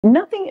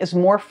Nothing is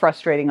more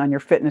frustrating on your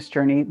fitness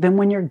journey than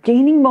when you're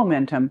gaining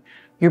momentum,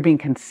 you're being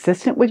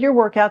consistent with your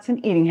workouts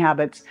and eating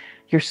habits,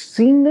 you're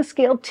seeing the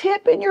scale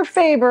tip in your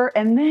favor,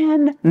 and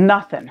then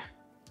nothing.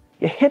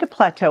 You hit a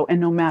plateau,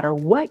 and no matter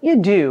what you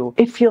do,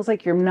 it feels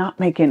like you're not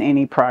making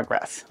any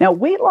progress. Now,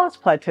 weight loss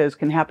plateaus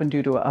can happen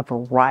due to a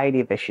variety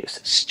of issues: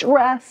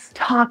 stress,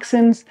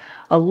 toxins,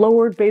 a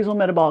lowered basal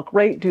metabolic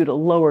rate due to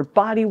lowered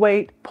body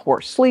weight,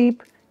 poor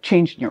sleep,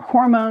 change in your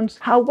hormones.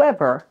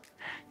 However,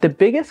 the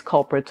biggest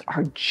culprits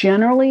are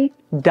generally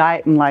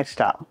diet and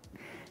lifestyle.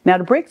 Now,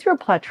 to break through a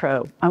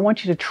plateau, I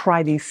want you to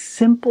try these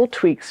simple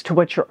tweaks to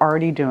what you're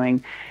already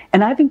doing,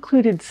 and I've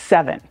included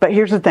 7. But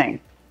here's the thing.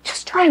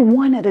 Just try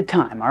one at a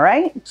time, all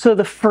right? So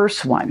the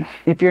first one,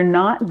 if you're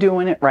not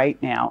doing it right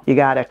now, you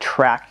gotta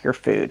track your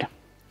food.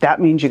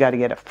 That means you gotta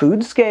get a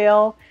food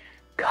scale,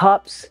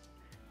 cups,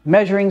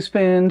 measuring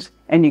spoons,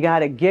 and you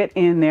gotta get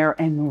in there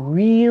and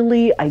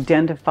really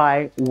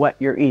identify what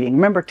you're eating.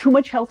 Remember, too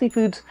much healthy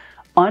food's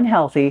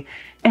unhealthy,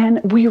 and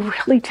we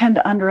really tend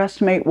to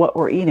underestimate what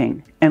we're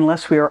eating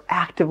unless we are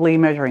actively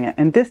measuring it.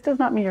 And this does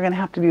not mean you're gonna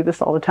have to do this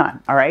all the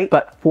time, all right?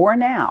 But for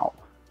now,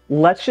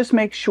 let's just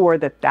make sure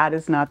that that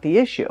is not the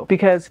issue.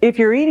 Because if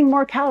you're eating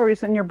more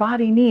calories than your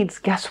body needs,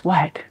 guess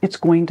what? It's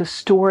going to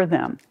store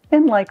them,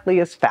 and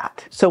likely as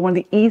fat. So one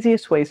of the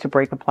easiest ways to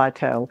break a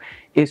plateau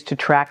is to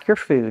track your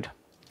food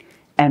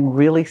and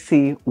really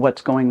see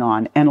what's going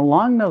on. And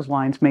along those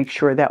lines, make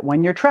sure that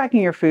when you're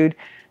tracking your food,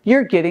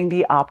 you're getting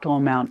the optimal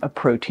amount of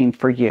protein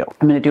for you.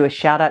 I'm going to do a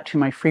shout out to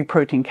my free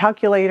protein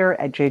calculator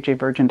at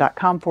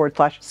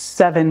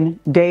jjvirgin.com/7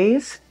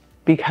 days.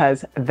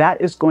 Because that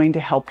is going to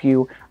help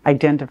you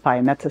identify,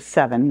 and that's a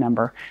 7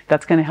 number,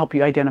 that's going to help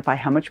you identify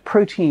how much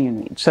protein you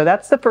need. So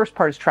that's the first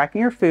part, is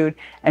tracking your food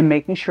and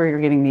making sure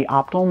you're getting the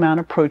optimal amount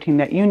of protein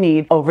that you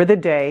need over the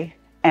day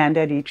and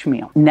at each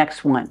meal.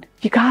 Next one,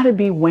 you got to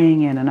be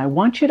weighing in, and I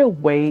want you to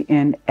weigh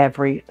in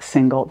every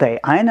single day.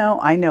 I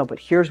know, but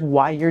here's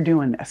why you're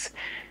doing this.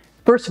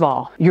 First of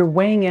all, you're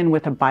weighing in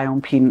with a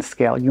bioimpedance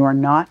scale. You are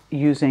not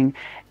using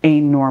a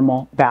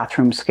normal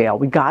bathroom scale.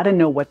 We got to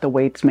know what the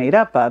weight's made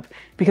up of,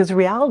 because the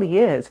reality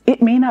is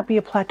it may not be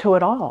a plateau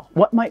at all.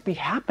 What might be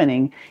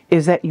happening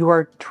is that you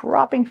are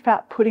dropping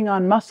fat, putting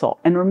on muscle.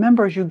 And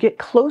remember, as you get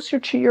closer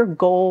to your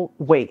goal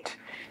weight,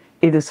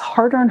 it is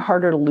harder and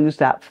harder to lose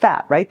that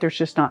fat, right? There's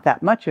just not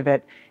that much of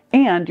it.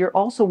 And you're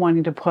also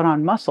wanting to put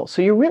on muscle.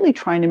 So you're really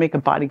trying to make a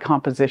body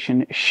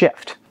composition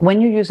shift.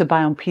 When you use a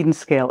bioimpedance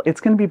scale, it's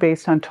going to be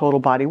based on total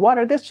body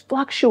water. This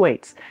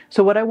fluctuates.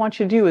 So what I want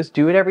you to do is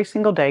do it every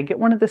single day. Get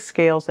one of the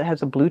scales that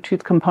has a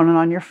Bluetooth component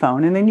on your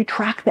phone, and then you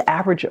track the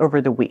average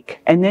over the week.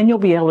 And then you'll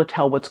be able to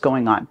tell what's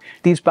going on.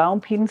 These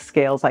bioimpedance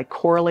scales, I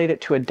correlate it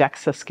to a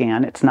DEXA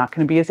scan. It's not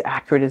going to be as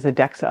accurate as a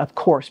DEXA, of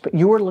course, but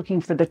you are looking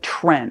for the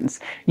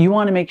trends. You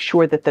want to make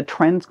sure that the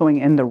trend's going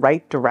in the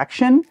right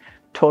direction.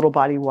 Total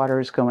body water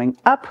is going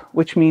up,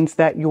 which means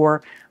that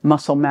your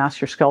muscle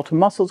mass, your skeletal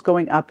muscle is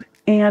going up,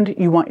 and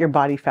you want your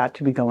body fat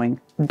to be going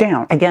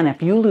down. Again,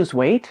 if you lose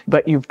weight,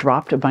 but you've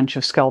dropped a bunch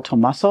of skeletal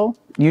muscle,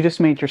 you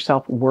just made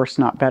yourself worse,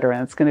 not better,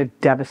 and it's going to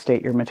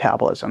devastate your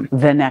metabolism.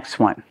 The next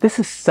one, this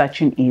is such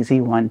an easy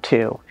one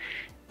too,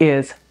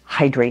 is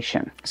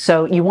hydration.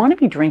 So you want to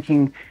be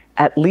drinking,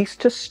 at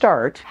least to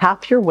start,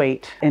 half your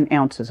weight in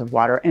ounces of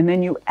water, and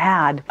then you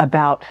add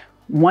about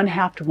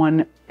 1/2 to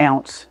 1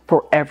 ounce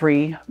for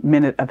every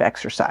minute of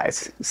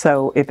exercise.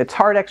 So if it's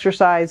hard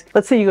exercise,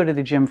 let's say you go to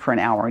the gym for an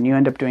hour and you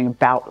end up doing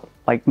about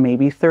like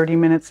maybe 30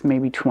 minutes,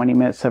 maybe 20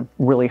 minutes of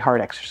really hard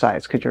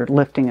exercise because you're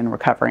lifting and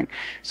recovering.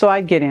 So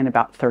I'd get in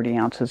about 30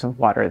 ounces of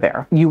water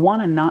there. You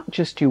want to not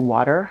just do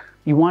water,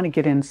 you want to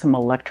get in some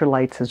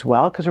electrolytes as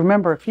well, because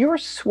remember, if you're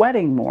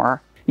sweating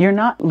more, you're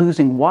not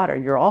losing water,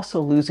 you're also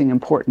losing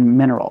important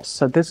minerals.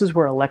 So this is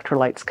where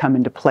electrolytes come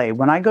into play.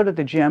 When I go to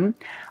the gym,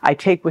 I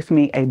take with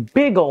me a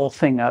big old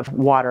thing of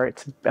water.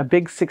 It's a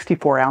big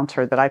 64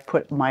 ouncer that I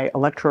put my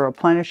electro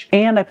replenish,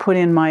 and I put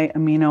in my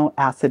amino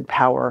acid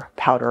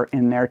powder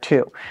in there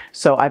too.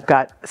 So I've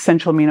got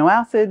essential amino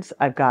acids,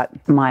 I've got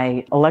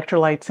my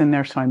electrolytes in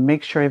there, so I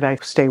make sure that I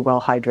stay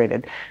well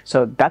hydrated.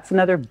 So that's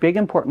another big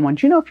important one.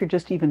 Do you know, if you're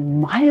just even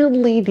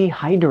mildly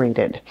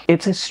dehydrated,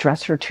 it's a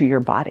stressor to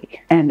your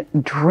body. And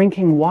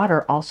drinking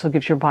water also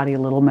gives your body a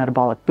little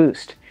metabolic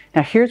boost.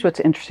 Now, here's what's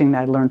interesting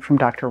that I learned from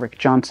Dr. Rick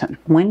Johnson.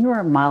 When you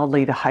are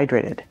mildly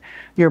dehydrated,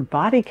 your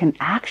body can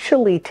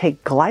actually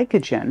take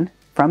glycogen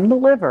from the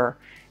liver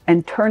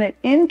and turn it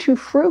into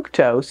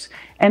fructose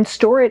and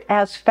store it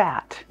as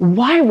fat.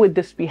 Why would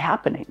this be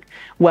happening?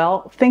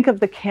 Well, think of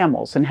the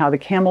camels and how the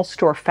camels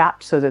store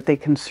fat so that they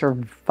can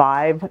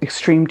survive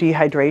extreme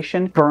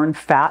dehydration, burn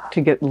fat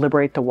to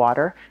liberate the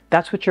water.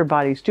 That's what your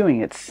body's doing.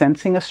 It's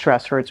sensing a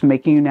stressor. It's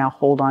making you now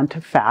hold on to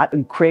fat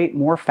and create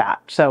more fat.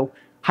 So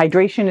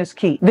hydration is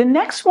key. The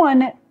next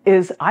one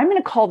is, I'm going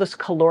to call this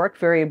caloric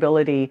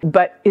variability,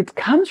 but it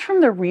comes from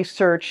the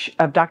research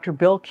of Dr.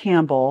 Bill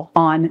Campbell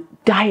on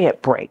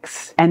diet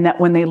breaks. And that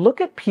when they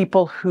look at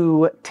people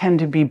who tend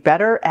to be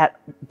better at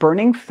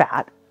burning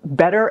fat,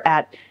 better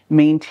at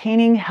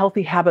maintaining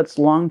healthy habits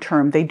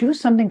long-term, they do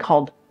something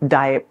called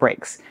diet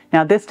breaks.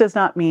 Now, this does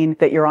not mean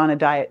that you're on a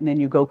diet and then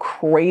you go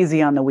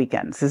crazy on the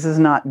weekends. This is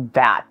not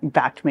that. In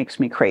fact, makes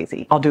me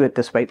crazy. I'll do it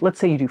this way. Let's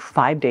say you do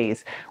 5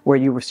 days where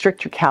you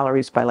restrict your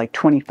calories by like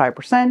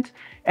 25%,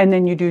 and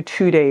then you do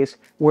 2 days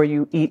where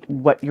you eat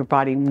what your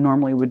body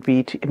normally would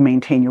be to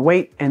maintain your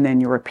weight, and then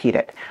you repeat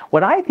it.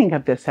 What I think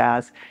of this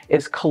as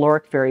is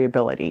caloric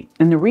variability.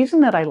 And the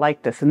reason that I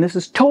like this, and this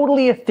is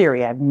totally a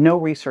theory, I have no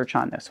research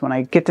on this. When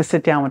I get to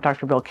sit down with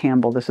Dr. Bill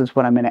Campbell, this is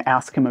what I'm going to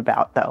ask him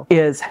about though,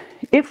 is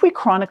if we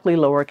chronically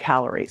lower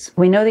calories,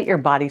 we know that your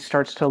body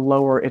starts to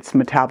lower its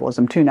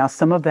metabolism too. Now,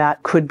 some of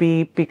that could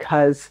be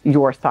because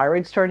your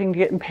thyroid's starting to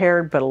get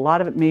impaired, but a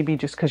lot of it may be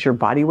just because your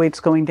body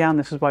weight's going down.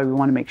 This is why we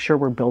want to make sure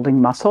we're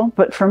building muscle.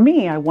 But for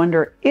me, I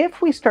wonder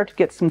if we start to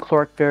get some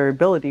caloric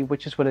variability,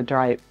 which is what a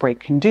diet break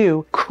can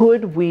do,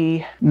 could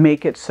we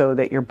make it so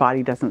that your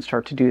body doesn't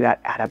start to do that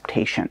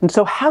adaptation? And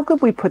so how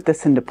could we put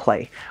this into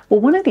play? Well,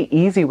 one of the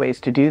easy ways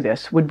to do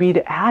this would be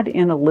to add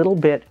in a little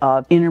bit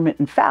of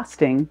intermittent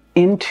fasting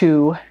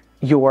into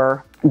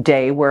your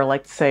day, where,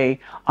 like, say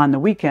on the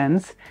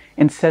weekends,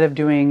 instead of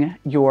doing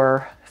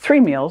your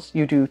 3 meals,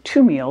 you do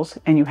 2 meals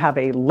and you have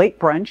a late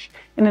brunch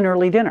and an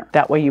early dinner.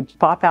 That way you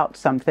pop out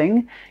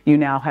something. You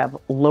now have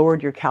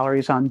lowered your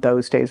calories on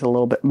those days a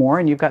little bit more,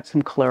 and you've got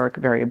some caloric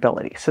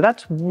variability. So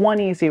that's one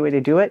easy way to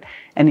do it.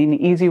 And an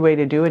easy way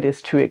to do it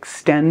is to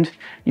extend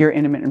your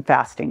intermittent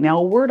fasting. Now,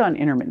 a word on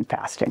intermittent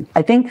fasting.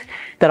 I think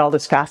that all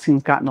this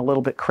fasting's gotten a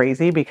little bit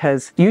crazy,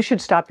 because you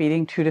should stop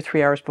eating 2 to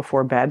 3 hours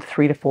before bed.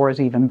 3 to 4 is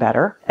even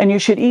better. And you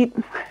should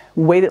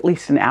wait at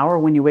least an hour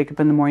when you wake up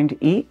in the morning to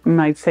eat. And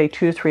I'd say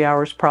 2 to 3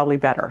 hours probably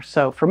better.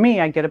 So for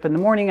me, I get up in the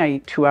morning, I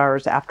eat 2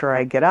 hours after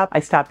I get up, I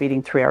stop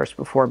eating 3 hours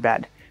before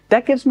bed.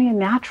 That gives me a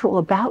natural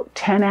about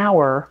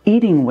 10-hour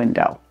eating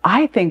window.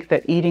 I think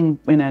that eating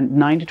in a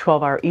 9 to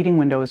 12-hour eating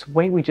window is the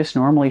way we just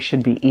normally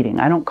should be eating.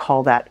 I don't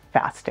call that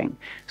fasting.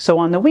 So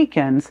on the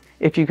weekends,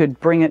 if you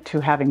could bring it to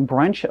having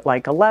brunch at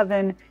like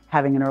 11,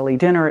 having an early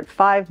dinner at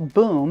 5,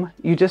 boom,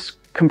 you just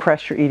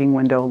compress your eating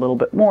window a little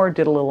bit more,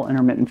 did a little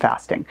intermittent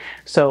fasting.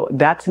 So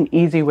that's an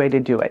easy way to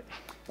do it.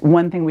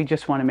 One thing we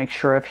just want to make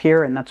sure of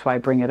here, and that's why I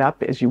bring it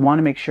up, is you want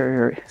to make sure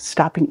you're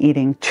stopping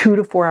eating 2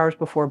 to 4 hours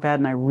before bed,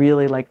 and I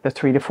really like the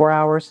 3 to 4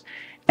 hours,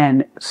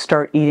 and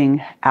start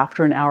eating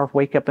after an hour of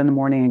wake up in the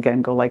morning.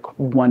 Again, go like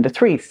 1 to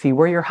 3, see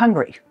where you're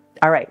hungry.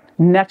 All right,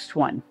 next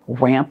one,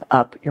 ramp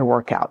up your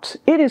workouts.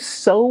 It is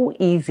so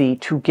easy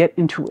to get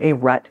into a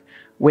rut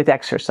with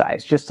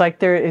exercise. Just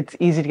like it's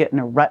easy to get in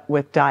a rut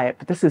with diet,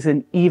 but this is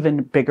an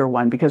even bigger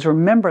one, because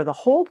remember, the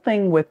whole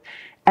thing with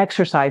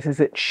exercise is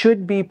it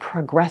should be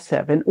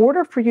progressive. In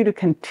order for you to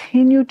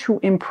continue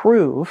to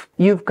improve,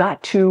 you've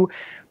got to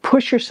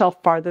push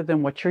yourself farther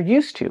than what you're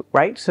used to,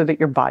 right? So that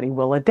your body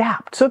will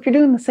adapt. So if you're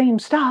doing the same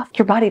stuff,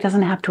 your body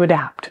doesn't have to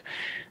adapt.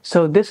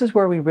 So this is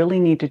where we really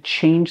need to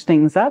change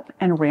things up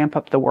and ramp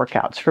up the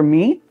workouts. For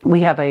me,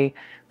 we have a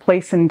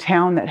place in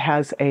town that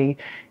has a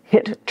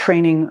HIIT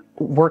training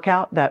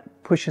workout that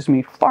pushes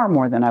me far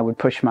more than I would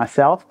push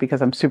myself, because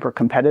I'm super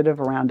competitive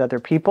around other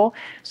people.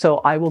 So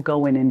I will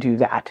go in and do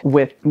that.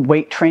 With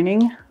weight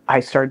training, I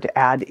started to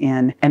add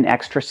in an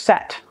extra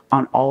set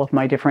on all of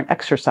my different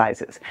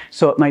exercises.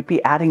 So it might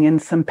be adding in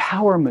some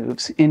power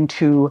moves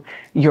into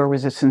your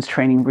resistance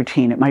training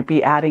routine. It might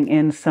be adding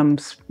in some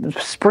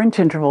sprint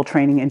interval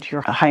training into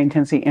your high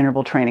intensity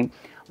interval training.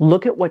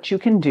 Look at what you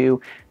can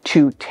do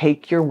to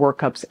take your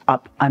workups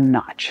up a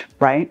notch,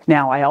 right?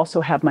 Now, I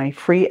also have my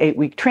free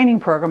 8-week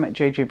training program at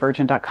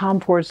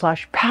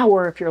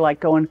jjvirgin.com/power. If you're like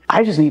going,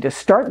 I just need to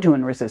start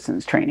doing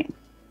resistance training.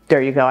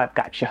 There you go, I've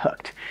got you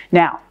hooked.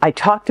 Now, I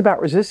talked about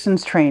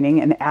resistance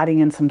training and adding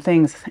in some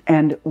things.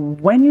 And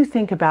when you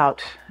think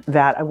about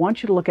that, I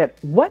want you to look at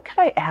what could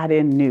I add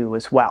in new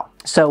as well.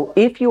 So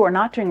if you are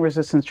not doing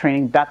resistance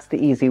training, that's the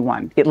easy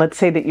one. Let's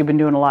say that you've been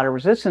doing a lot of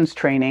resistance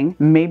training.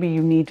 Maybe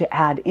you need to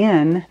add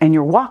in, and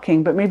you're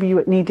walking, but maybe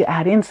you need to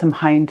add in some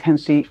high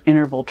intensity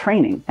interval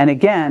training. And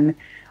again,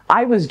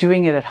 I was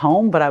doing it at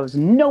home, but I was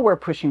nowhere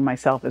pushing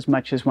myself as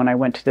much as when I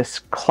went to this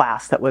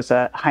class that was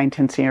a high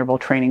intensity interval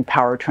training,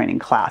 power training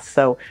class.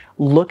 So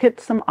look at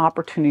some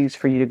opportunities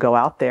for you to go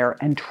out there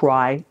and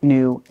try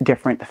new,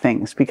 different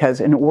things,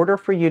 because in order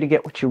for you to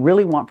get what you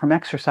really want from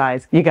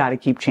exercise, you got to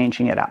keep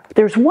changing it up.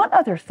 There's one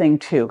other thing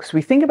too, because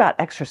we think about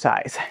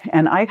exercise,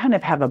 and I kind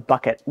of have a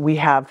bucket. We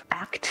have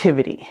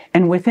activity,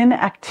 and within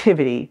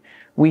activity,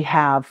 we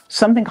have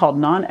something called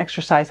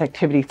non-exercise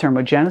activity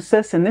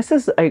thermogenesis, and this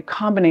is a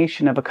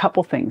combination of a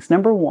couple things.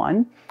 Number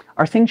one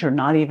are things you're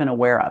not even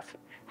aware of.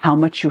 How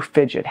much you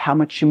fidget, how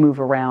much you move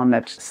around,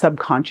 that's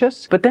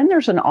subconscious. But then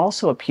there's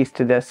also a piece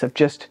to this of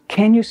just,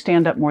 can you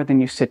stand up more than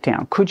you sit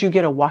down? Could you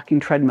get a walking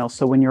treadmill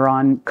so when you're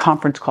on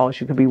conference calls,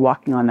 you could be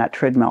walking on that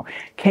treadmill?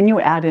 Can you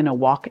add in a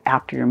walk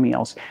after your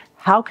meals?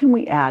 How can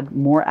we add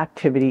more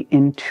activity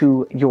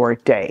into your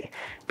day?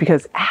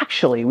 Because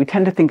actually, we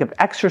tend to think of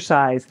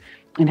exercise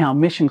and how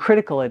mission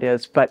critical it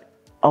is, but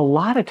a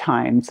lot of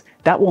times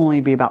that will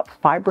only be about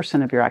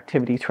 5% of your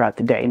activity throughout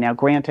the day. Now,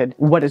 granted,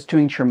 what it's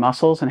doing to your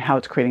muscles and how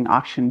it's creating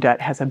oxygen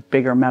debt has a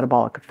bigger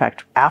metabolic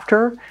effect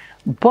after.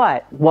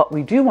 But what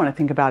we do want to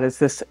think about is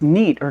this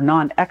NEAT or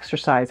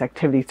non-exercise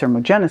activity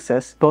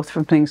thermogenesis, both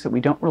from things that we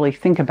don't really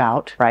think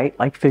about, right,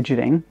 like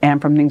fidgeting,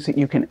 and from things that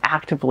you can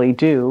actively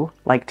do,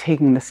 like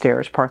taking the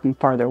stairs, parking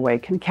farther away,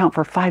 can count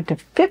for 5 to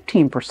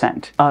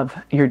 15% of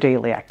your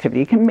daily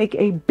activity. It can make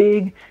a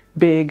big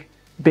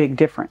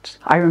difference.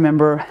 I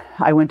remember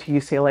I went to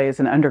UCLA as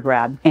an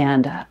undergrad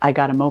and I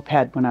got a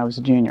moped when I was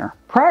a junior.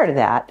 Prior to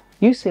that,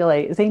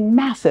 UCLA is a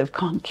massive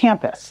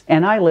campus,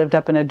 and I lived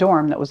up in a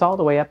dorm that was all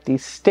the way up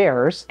these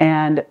stairs,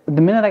 and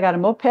the minute I got a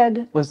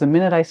moped was the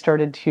minute I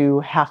started to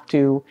have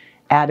to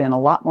add in a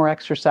lot more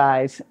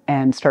exercise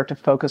and start to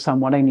focus on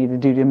what I need to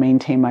do to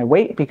maintain my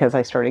weight, because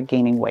I started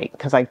gaining weight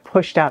because I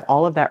pushed out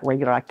all of that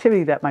regular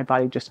activity that my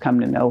body just come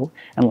to know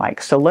and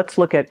like. So let's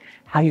look at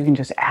how you can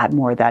just add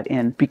more of that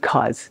in,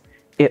 because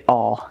it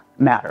all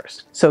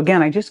matters. So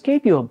again, I just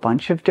gave you a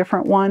bunch of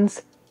different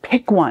ones.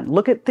 Pick one.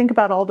 Think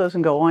about all those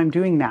and go, oh, I'm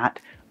doing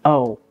that.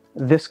 Oh,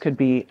 this could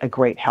be a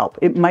great help.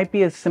 It might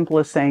be as simple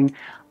as saying,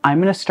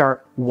 I'm going to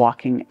start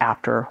walking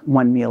after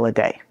one meal a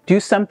day. Do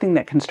something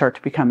that can start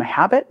to become a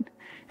habit.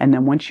 And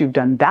then once you've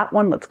done that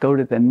one, let's go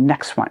to the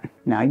next one.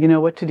 Now you know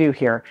what to do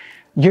here.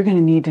 You're going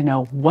to need to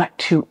know what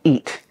to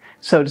eat.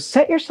 So to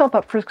set yourself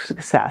up for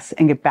success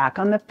and get back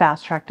on the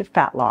fast track to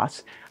fat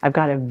loss, I've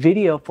got a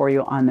video for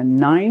you on the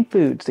 9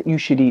 foods that you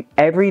should eat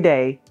every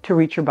day to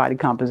reach your body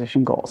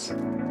composition goals.